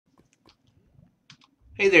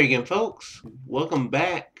Hey there again, folks. Welcome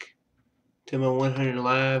back to my 100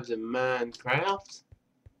 Lives in Minecraft.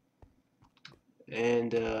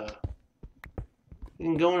 And,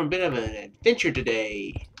 I'm going on a bit of an adventure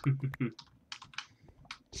today.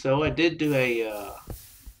 So I did do a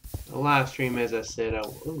live stream, as I said.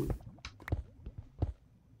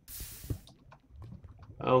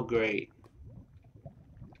 Oh, great.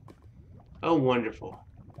 Oh, wonderful.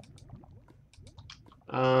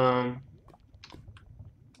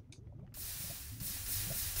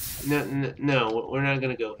 No, we're not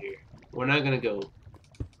gonna go here. We're not gonna go.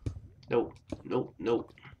 Nope, nope,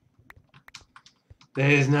 nope.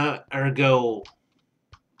 That is not our goal.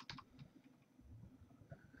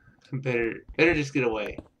 Better just get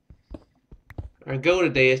away. Our goal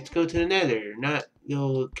today is to go to the nether, not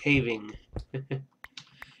go caving.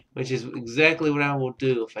 Which is exactly what I will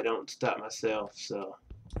do if I don't stop myself, so.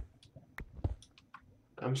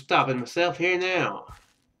 I'm stopping myself here now.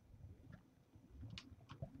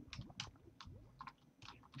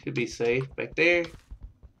 Should be safe back there.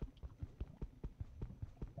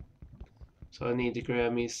 So I need to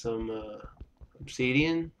grab me some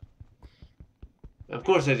obsidian. Of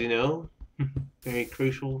course, as you know, very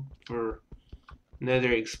crucial for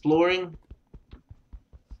nether exploring.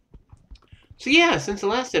 So yeah, since the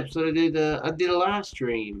last episode, I did a live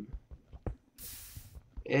stream.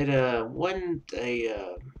 It wasn't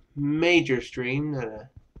a major stream. Not a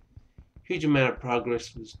huge amount of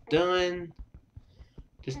progress was done.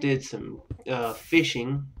 Just did some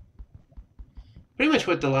fishing. Pretty much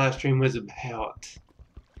what the live stream was about.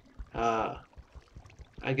 I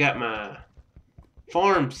got my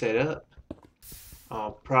farm set up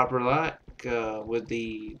all proper like with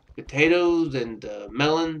the potatoes and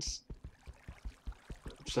melons.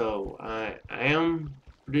 So I am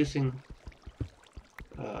producing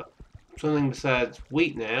something besides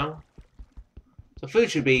wheat now. So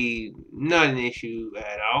food should be not an issue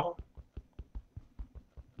at all.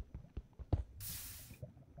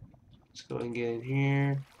 Let's go and get in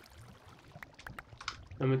here.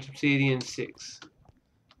 How much obsidian? 6. I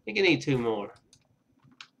think I need 2 more.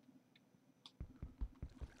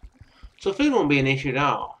 So food won't be an issue at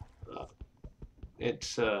all.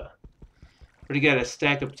 It's already got a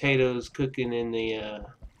stack of potatoes cooking in the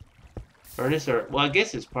furnace, or well, I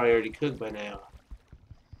guess it's probably already cooked by now.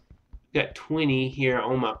 Got 20 here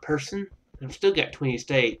on my person. I've still got 20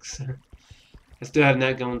 steaks. I still have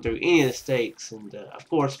not gone through any of the steaks, and of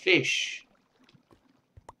course fish.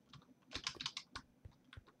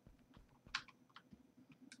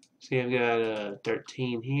 See, I've got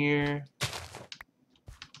 13 here.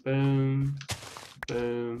 Boom,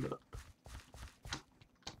 boom.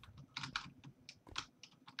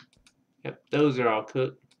 Yep, those are all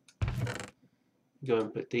cooked. Go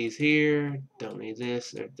and put these here. Don't need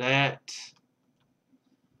this or that.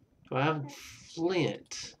 Do I have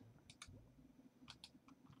flint?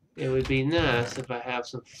 It would be nice if I have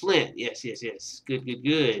some flint. Yes, yes, yes. Good, good,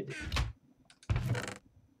 good.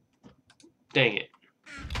 Dang it.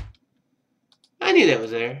 I knew that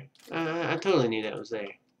was there. I totally knew that was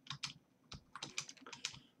there.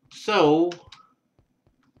 So,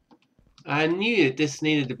 I knew that this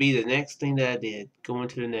needed to be the next thing that I did, going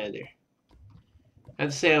to the nether. I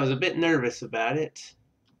have to say I was a bit nervous about it.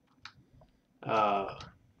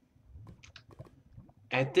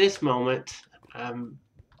 At this moment,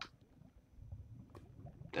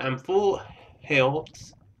 I'm full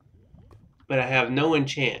health, but I have no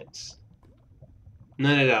enchants.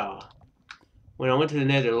 None at all. When I went to the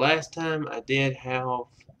nether last time, I did have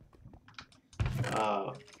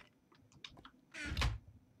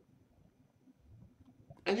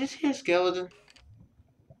I just hear a skeleton.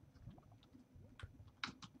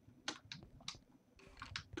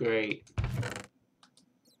 Great.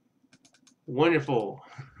 Wonderful.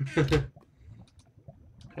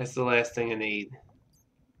 That's the last thing I need.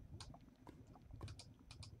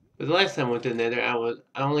 But the last time I went to the nether, I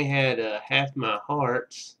only had half my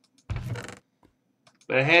hearts,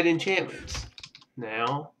 but I had enchantments.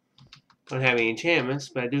 Now, I don't have any enchantments,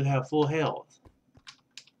 but I do have full health.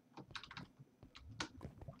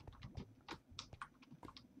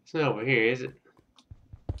 It's not over here, is it?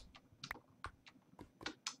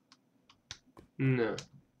 No.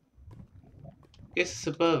 Guess it's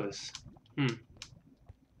above us.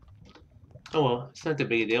 Oh well, it's not that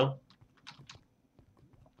big a deal.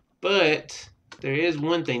 But there is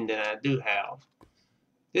one thing that I do have.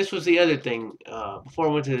 This was the other thing. Before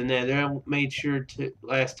I went to the nether, I made sure to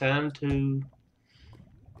last time to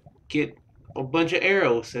get a bunch of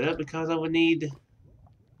arrows set up because I would need,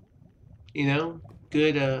 you know,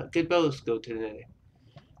 good bows to go to the nether.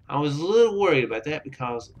 I was a little worried about that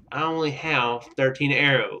because I only have 13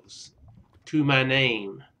 arrows to my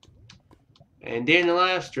name. And during the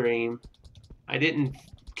live stream, I didn't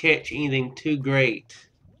catch anything too great.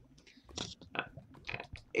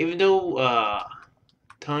 Even though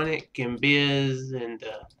Tonic and Biz and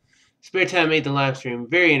Spare Time made the live stream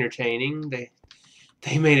very entertaining,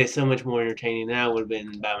 they made it so much more entertaining than I would have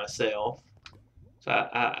been by myself. So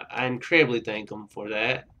I incredibly thank them for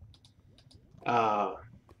that.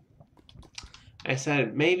 I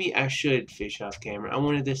decided maybe I should fish off camera. I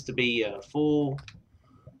wanted this to be a full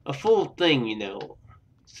thing, you know.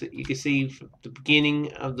 So you can see from the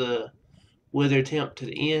beginning of the wither attempt to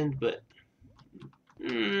the end, but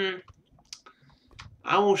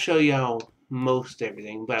I will show y'all most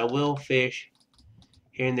everything, but I will fish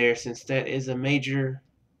here and there since that is a major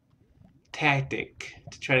tactic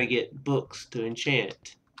to try to get books to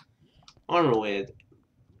enchant armor with.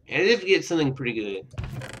 And if you get something pretty good.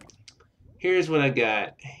 Here's what I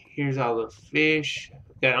got. Here's all the fish.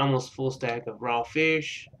 Got almost full stack of raw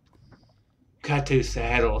fish. Got 2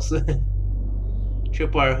 saddles.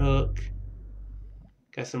 Tripwire hook.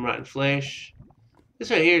 Got some rotten flesh. This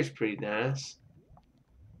right here is pretty nice.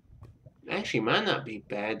 Actually, might not be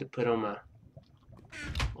bad to put on my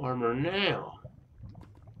armor now.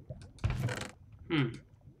 And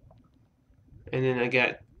then I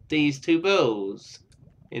got these 2 bows.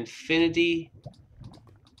 Infinity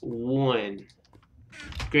 1.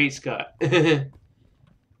 Great Scott.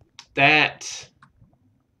 That.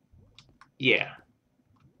 Yeah.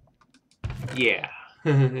 Yeah.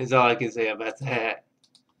 Is all I can say about that.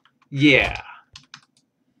 Yeah.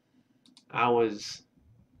 I was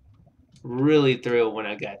really thrilled when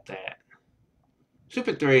I got that.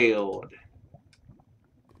 Super thrilled.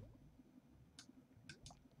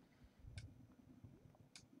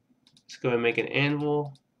 Let's go ahead and make an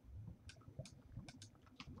anvil.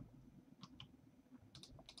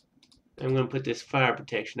 I'm going to put this fire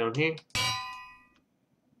protection on here.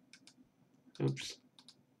 Oops.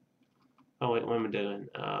 Oh wait, what am I doing?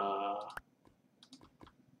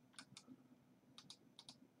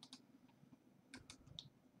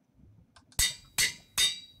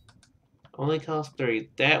 Only costs 3.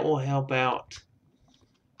 That will help out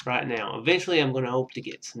right now. Eventually I'm going to hope to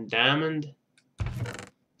get some diamond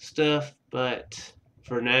stuff, but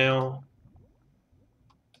for now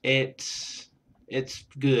it's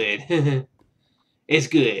good. It's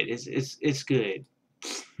good. It's good.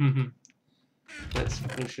 Let's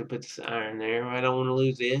make sure to put this iron there. I don't want to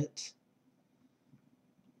lose it.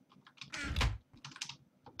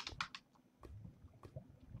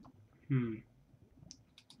 Let's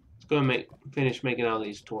go and finish making all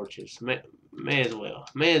these torches. May as well.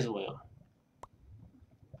 May as well.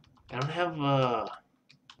 I don't have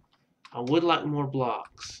I would like more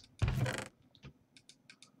blocks.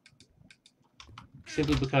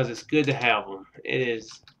 Simply because it's good to have them. It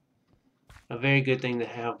is a very good thing to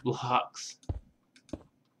have blocks.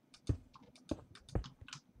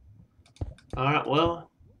 Alright, well.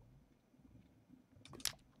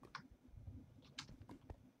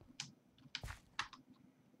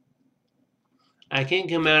 I can't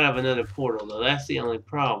come out of another portal, though. That's the only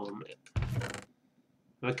problem. If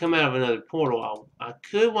I come out of another portal, I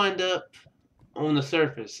could wind up on the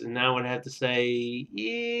surface, and I would have to say,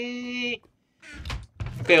 yeah,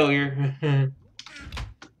 failure.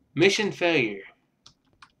 Mission failure.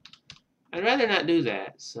 I'd rather not do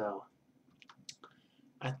that, so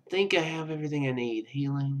I think I have everything I need.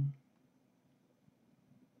 Healing.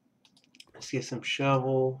 Let's get some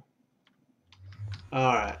shovel.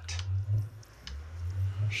 Alright.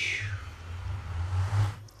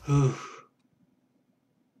 Whew.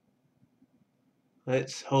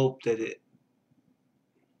 Let's hope that it...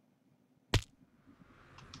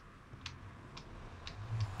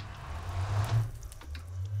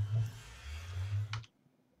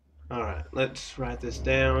 Alright, let's write this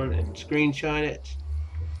down and screenshot it.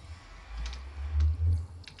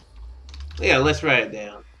 Yeah, let's write it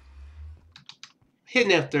down.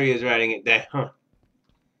 Hitting F3 is writing it down.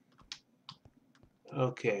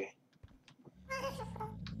 Okay.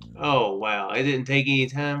 Oh, wow. It didn't take any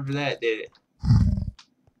time for that, did it?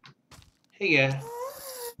 Hey, guy.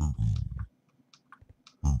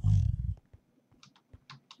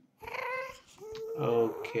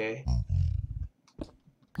 Okay.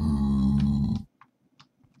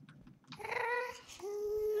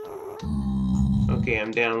 Okay,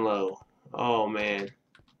 I'm down low. Oh, man.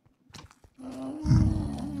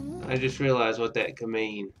 I just realized what that could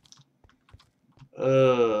mean.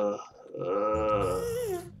 Oh,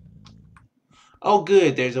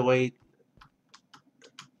 good. There's a way.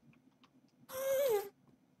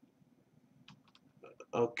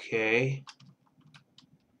 Okay.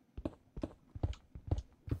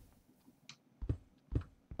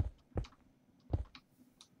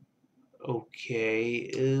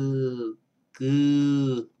 Okay. Ooh.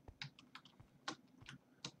 Goo.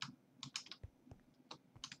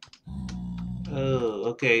 Oh,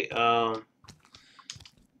 okay. How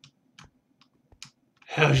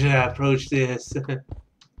should I approach this?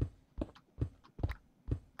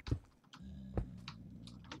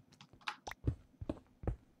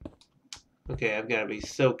 Okay, I've got to be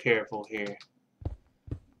so careful here.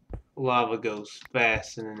 Lava goes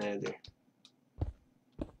fast in the nether.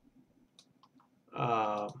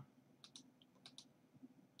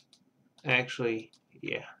 Actually,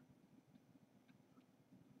 yeah.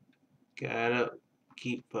 Gotta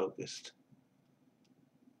keep focused.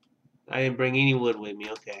 I didn't bring any wood with me,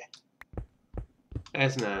 okay.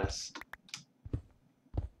 That's nice.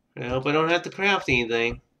 I hope I don't have to craft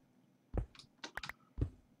anything.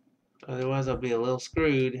 Otherwise I'll be a little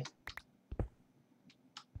screwed.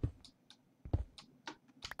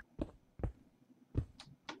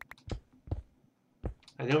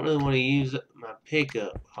 I don't really want to use my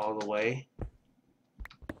pickup all the way.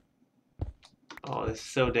 Oh, this is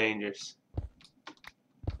so dangerous.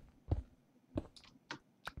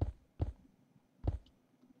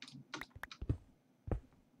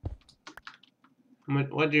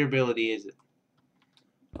 What durability is it?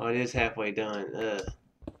 Oh, it is halfway done. Ugh.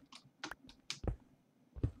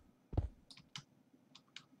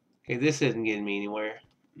 Okay, this isn't getting me anywhere.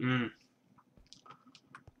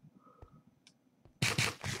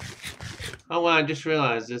 Oh, well, I just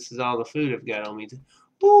realized this is all the food I've got on me.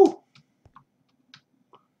 Woo!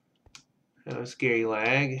 That was scary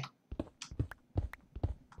lag.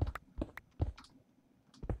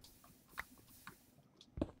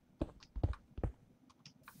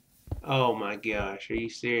 Oh my gosh, are you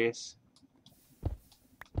serious?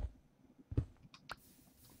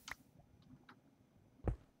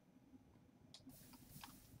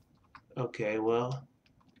 Okay, well.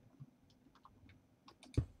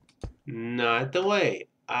 Not the way.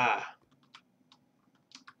 Ah.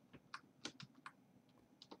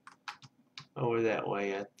 Over that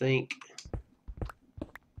way, I think.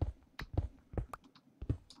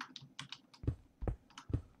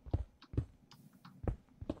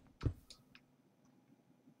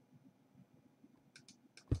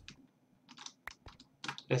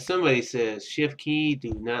 As somebody says, shift key,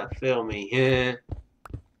 do not fail me.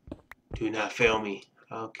 Do not fail me.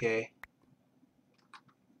 Okay.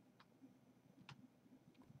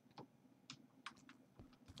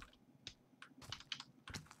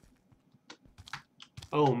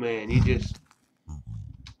 Oh man, you just...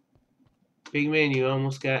 Big man, you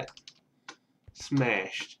almost got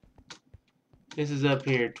smashed. This is up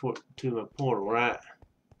here to a portal, right?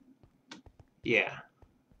 Yeah.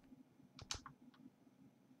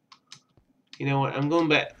 You know what? I'm going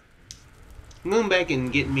back. I'm going back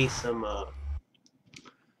and getting me some, gonna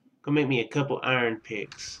make me a couple iron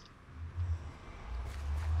picks.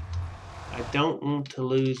 I don't want to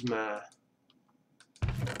lose my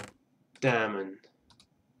diamond.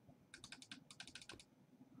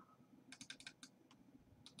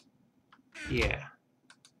 Yeah.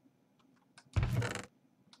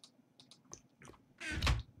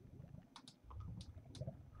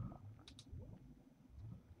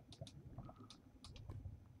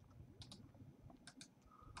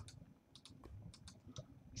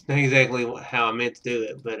 It's not exactly how I meant to do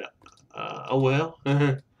it, but, oh well.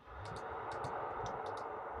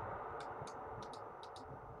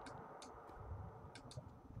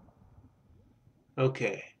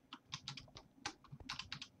 Okay.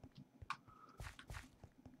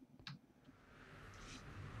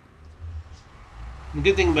 The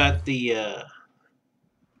good thing about the,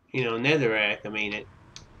 netherrack, I mean, it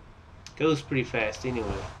goes pretty fast anyway.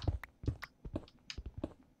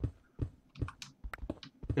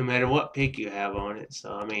 No matter what pick you have on it,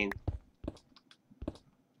 so, I mean...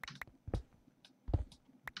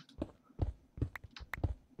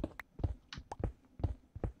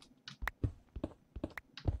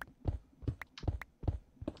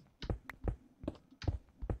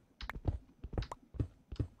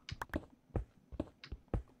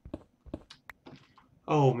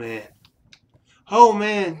 Oh, man. Oh,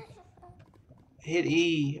 man! Hit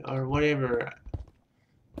E, or whatever.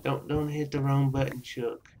 Don't hit the wrong button,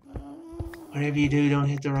 Shook. Whatever you do, don't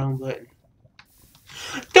hit the wrong button.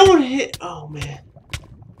 Don't hit... Oh, man.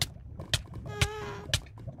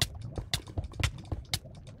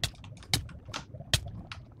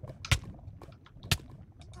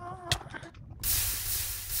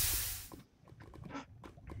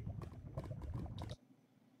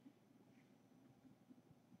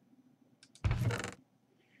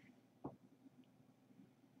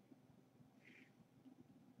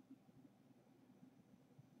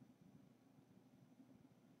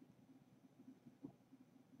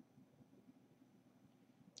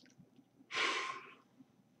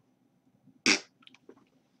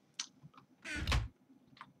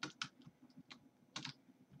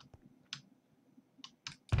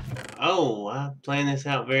 Oh, I planned this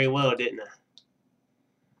out very well, didn't I?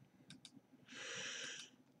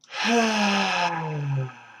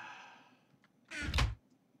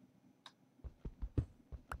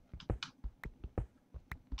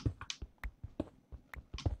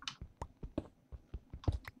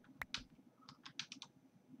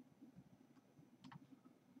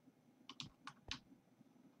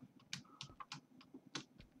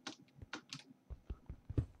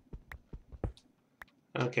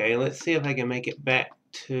 Okay, let's see if I can make it back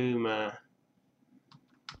to my...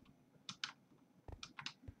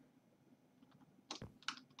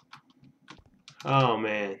 Oh,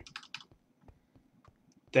 man.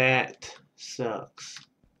 That sucks.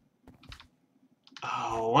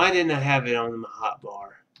 Oh, why didn't I have it on my hotbar?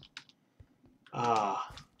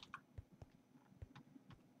 Ah.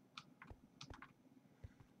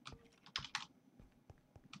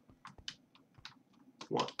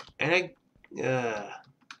 What? And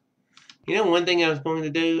you know, one thing I was going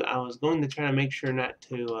to do, I was going to try to make sure not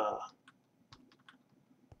to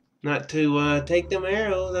take them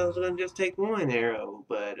arrows. I was going to just take one arrow,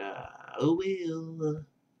 but oh well.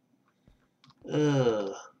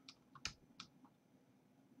 Uh,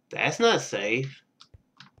 that's not safe.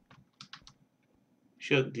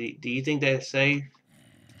 Shook, do you think that's safe?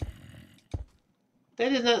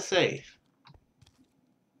 That is not safe.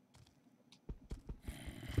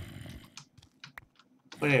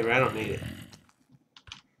 Whatever, I don't need it.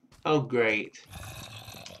 Oh, great.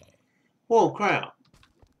 Whoa, crap.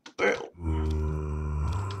 Where?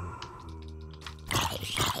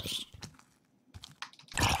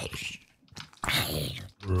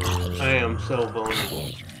 I am so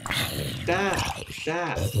vulnerable. Die!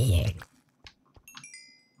 Die!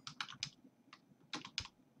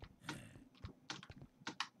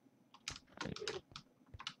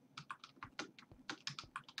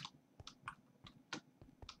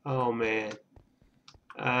 Oh, man.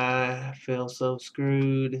 I feel so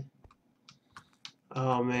screwed.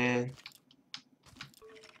 Oh, man.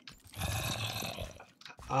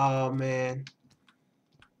 Oh, man.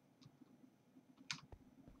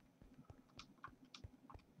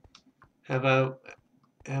 Have I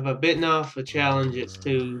bitten off a challenge that's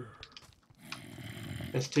too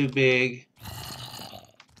big?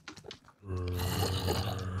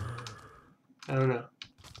 I don't know.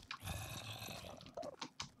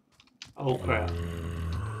 Oh crap.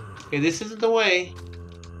 Okay, this isn't the way.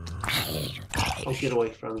 Oh, get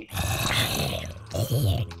away from me.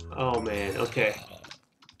 Oh man, okay.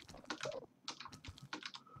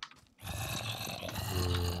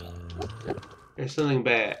 There's something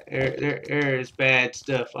bad. There is bad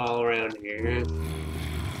stuff all around here.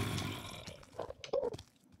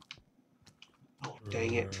 Oh,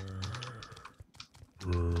 dang it.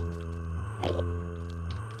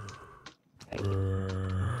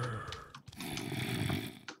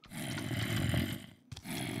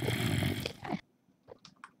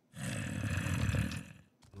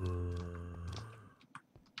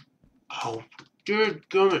 Oh, good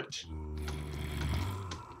gummit.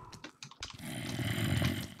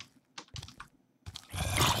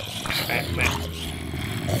 Back.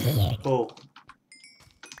 Oh.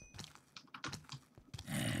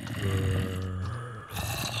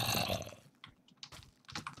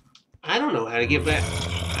 I don't know how to get back.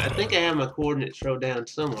 I think I have my coordinates wrote down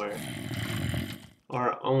somewhere.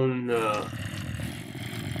 Or on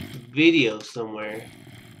video somewhere.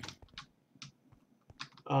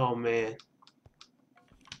 Oh man.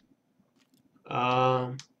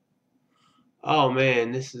 Oh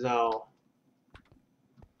man, this is all.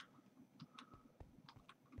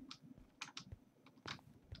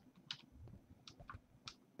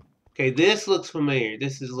 Okay, this looks familiar.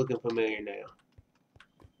 This is looking familiar now.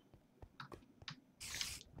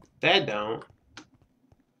 That don't.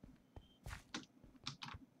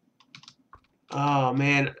 Oh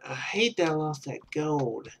man, I hate that I lost that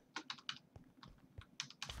gold.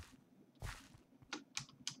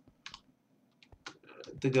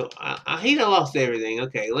 I hate I lost everything.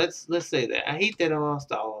 Okay, let's say that. I hate that I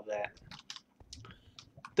lost all of that.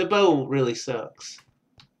 The bow really sucks.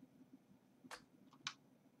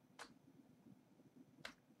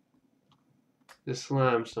 The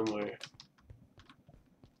slime somewhere.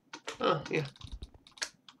 Oh, yeah.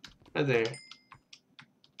 Right there.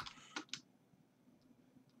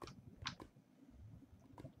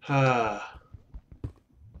 Ah.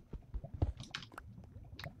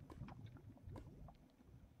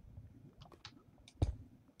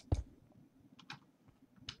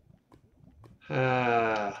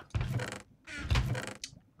 Ah.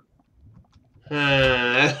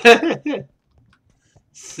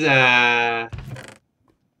 So, I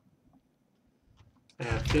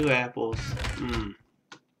have 2 apples.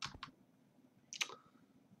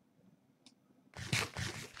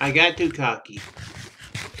 I got too cocky.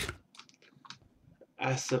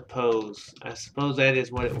 I suppose. I suppose that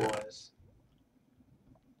is what it was.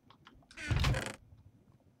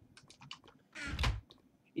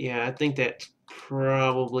 Yeah, I think that's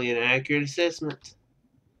probably an accurate assessment.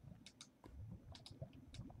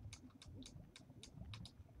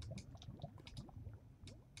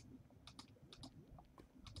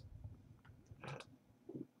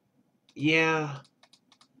 Yeah.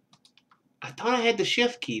 I thought I had the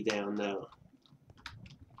shift key down, though.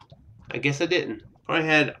 I guess I didn't. Probably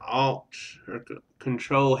had Alt or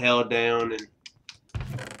Control held down,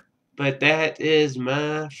 but that is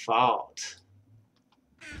my fault.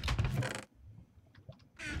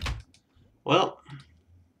 Well,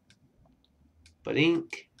 but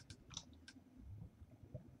ink,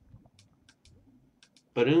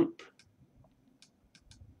 but oomp.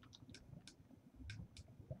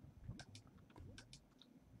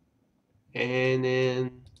 And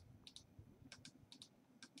then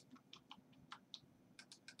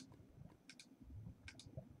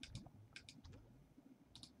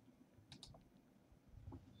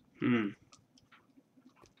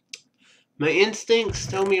my instincts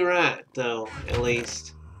told me right, though, at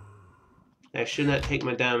least. I should not take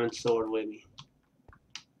my diamond sword with me.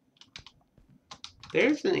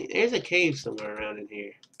 There's a cave somewhere around in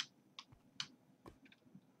here.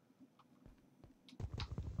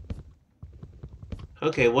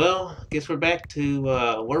 Okay, well, guess we're back to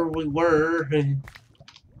where we were.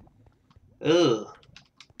 Ugh.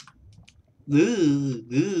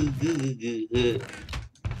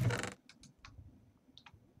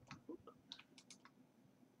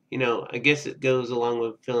 You know, I guess it goes along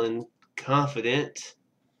with feeling confident.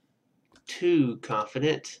 Too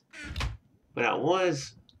confident. But I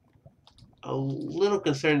was a little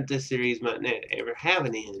concerned that this series might not ever have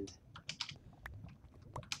an end.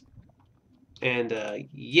 And,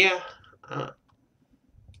 yeah,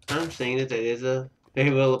 I'm saying that is a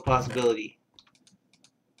very well a possibility.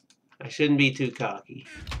 I shouldn't be too cocky.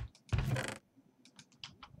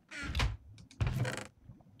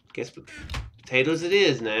 Guess potatoes it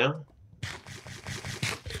is now.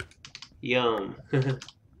 Yum.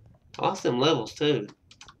 Lost them levels too.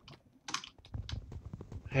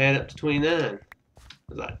 Had up to 29. I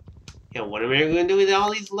was like, yeah, what am I going to do with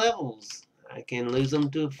all these levels? I can lose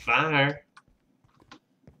them to fire.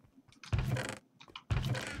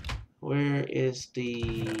 Where is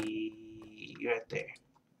the... right there.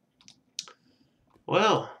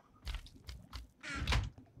 Well...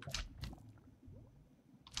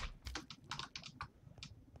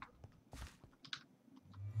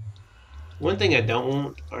 one thing I don't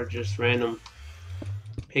want are just random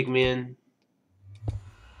pigmen.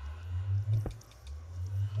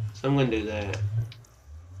 So I'm going to do that.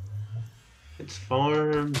 Let's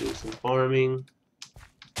farm, do some farming.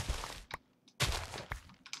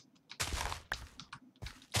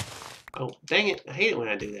 Oh, dang it. I hate it when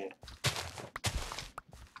I do that.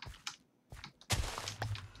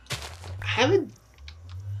 I haven't...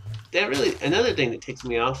 that really... another thing that ticks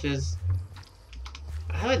me off is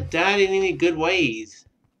I haven't died in any good ways.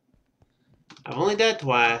 I've only died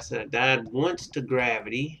twice, and I died once to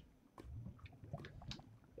gravity.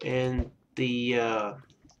 And then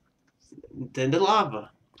the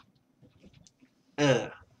lava.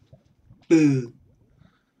 Boo.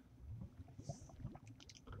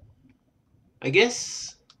 I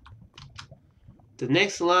guess the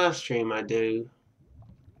next live stream I do,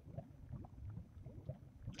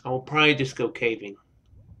 I'll probably just go caving.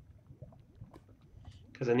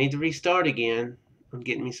 Because I need to restart again and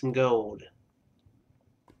get me some gold.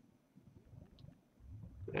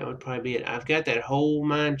 That would probably be it. I've got that whole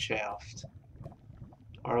mine shaft.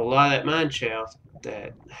 Or a lot of that mine shaft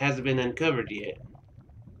that hasn't been uncovered yet.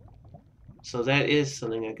 So that is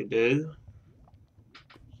something I could do.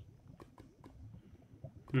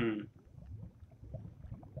 And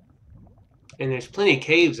there's plenty of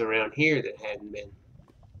caves around here that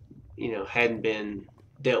hadn't been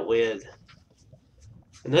dealt with.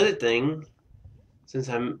 Another thing, since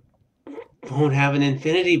I won't have an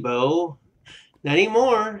infinity bow, not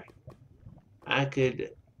anymore, I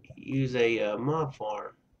could use a mob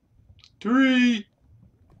farm. 3!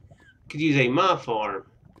 Could use a mob farm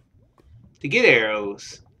to get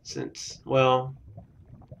arrows, since, well,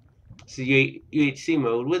 it's a UHC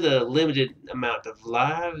mode with a limited amount of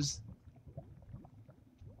lives.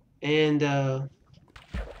 And, oh,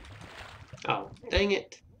 dang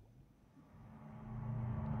it.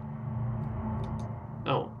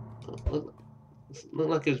 Oh, look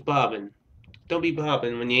like it's bobbing. Don't be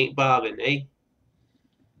bobbing when you ain't bobbing, eh?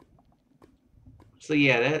 So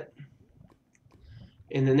yeah, that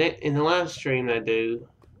in the live stream I do,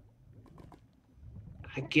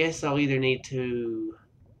 I guess I'll either need to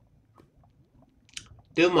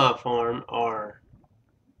do my farm or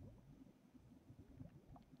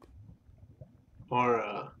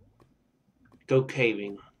go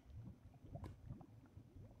caving.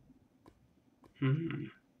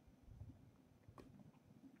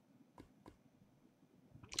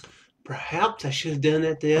 Perhaps I should have done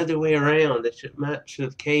that the other way around. I should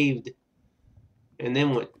have caved and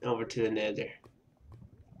then went over to the nether.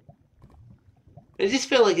 It just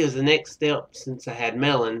felt like it was the next step since I had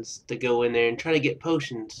melons to go in there and try to get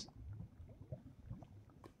potions.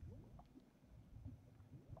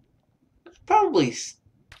 Probably,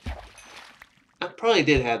 I probably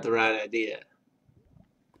did have the right idea.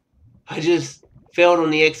 I just failed on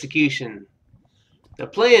the execution. The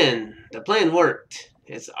plan worked.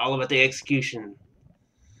 It's all about the execution.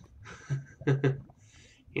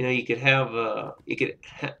 You know, you could have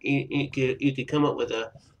you could come up with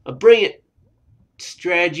a brilliant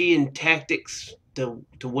strategy and tactics to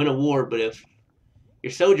win a war, but if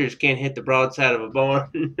your soldiers can't hit the broadside of a barn,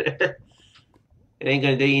 it ain't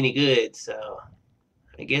gonna do you any good. So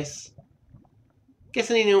I guess I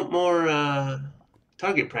need more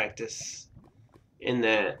target practice in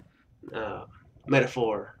that uh,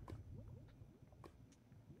 metaphor.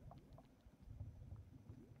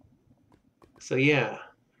 So yeah,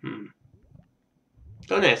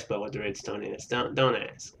 don't ask about what the redstone is. Don't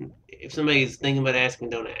ask. If somebody's thinking about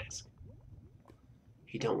asking, don't ask.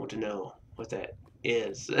 You don't want to know what that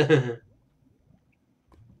is. Yeah,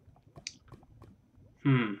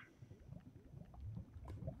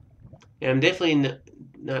 I'm definitely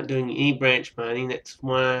not doing any branch mining. That's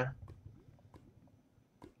why,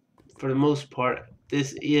 for the most part,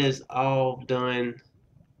 this is all done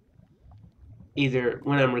either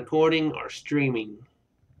when I'm recording or streaming,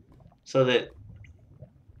 so that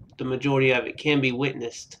the majority of it can be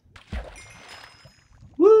witnessed.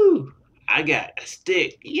 Woo! I got a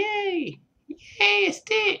stick. Yay! Yay, a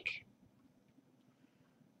stick!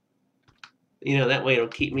 You know, that way it'll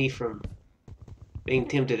keep me from being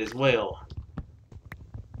tempted as well.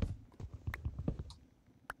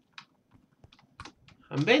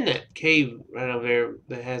 I'm betting that cave right over there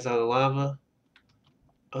that has all the lava.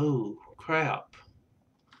 Oh, crap.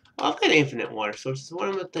 Oh, I've got infinite water sources. What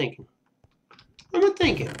am I thinking? What am I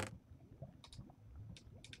thinking?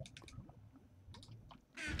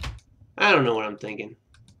 I don't know what I'm thinking.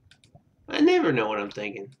 I never know what I'm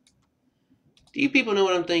thinking. Do you people know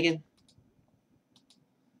what I'm thinking?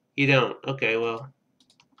 You don't. Okay, well,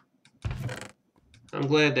 I'm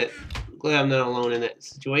glad I'm not alone in that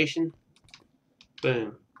situation.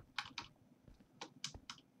 Boom.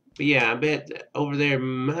 But yeah, I bet that over there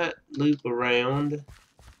might loop around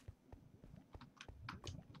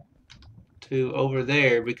to over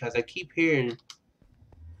there because I keep hearing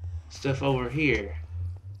stuff over here.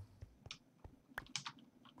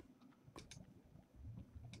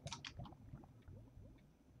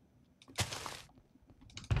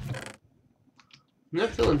 I'm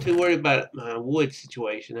not feeling too worried about my wood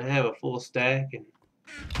situation. I have a full stack and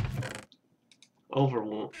over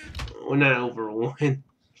one. Well, not over one.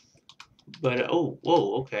 But, oh,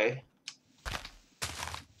 whoa, okay.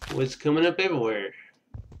 Wood's coming up everywhere.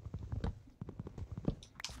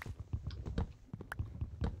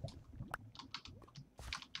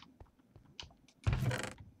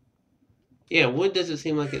 Yeah, wood doesn't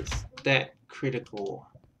seem like it's that critical.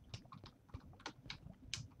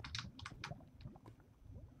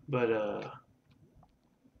 But,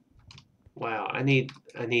 wow, I need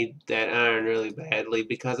that iron really badly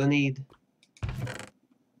because I need...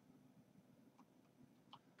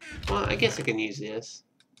 Well, I guess I can use this.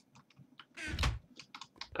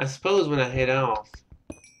 I suppose when I head off,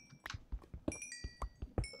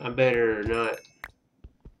 I better not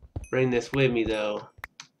bring this with me, though.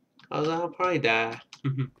 Although I'll probably die.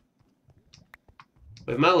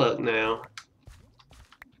 With my luck now,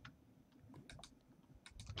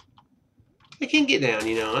 I can get down,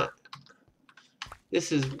 you know.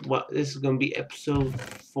 This is going to be episode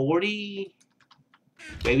 40,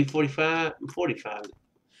 maybe 45, 45.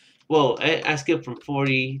 Well, I skipped from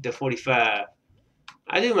 40 to 45.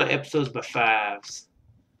 I do my episodes by fives.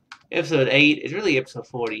 Episode 8 is really episode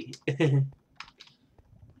 40.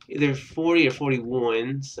 Either 40 or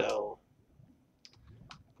 41, so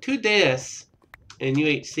 2 deaths in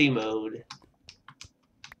UHC mode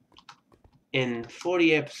in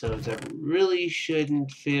 40 episodes. I really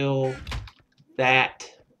shouldn't feel that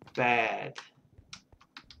bad.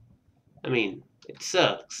 I mean, it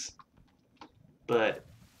sucks, but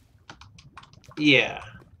yeah.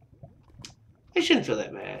 I shouldn't feel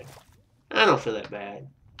that bad. I don't feel that bad.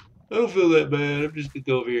 I don't feel that bad. I'm just gonna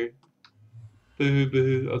go over here. Boo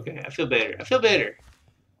boo. Okay, I feel better. I feel better.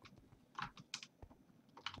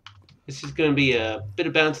 This is gonna be a bit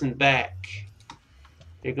of bouncing back.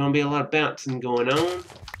 There's gonna be a lot of bouncing going on.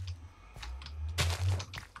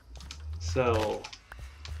 So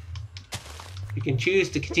you can choose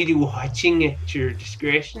to continue watching at your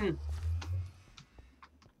discretion.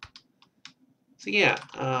 So yeah,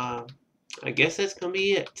 I guess that's gonna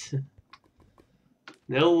be it.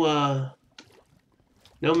 No,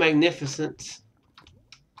 no magnificence.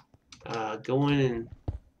 Going and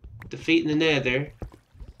defeating the nether,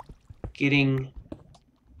 getting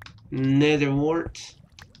nether wart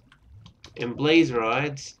and blaze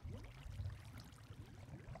rods,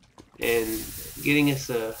 and getting us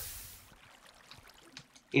a,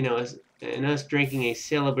 you know, and us drinking a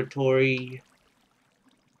celebratory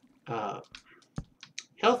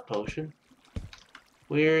health potion.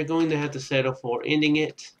 We're going to have to settle for ending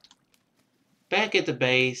it back at the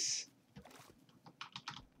base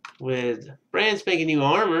with brand spanking new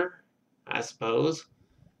armor, I suppose.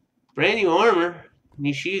 Brand new armor,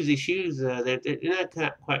 new shoes. These shoes, they're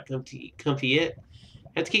not quite comfy yet.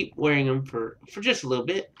 Have to keep wearing them for just a little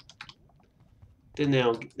bit. Then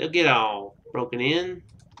they'll get all broken in.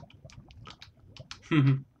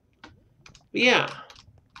 But yeah,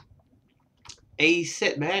 a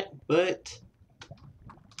setback, but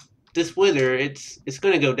this wither, it's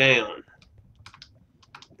gonna go down,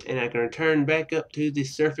 and I can return back up to the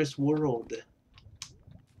surface world.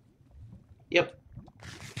 Yep.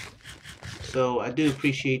 So I do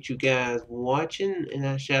appreciate you guys watching, and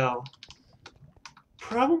I shall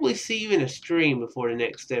probably see you in a stream before the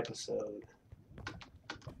next episode.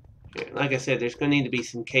 Like I said, there's going to need to be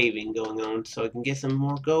some caving going on so I can get some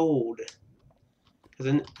more gold.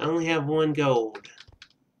 Because I only have 1 gold.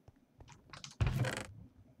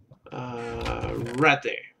 Right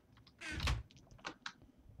there.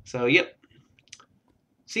 So, yep.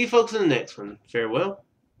 See you folks in the next one. Farewell.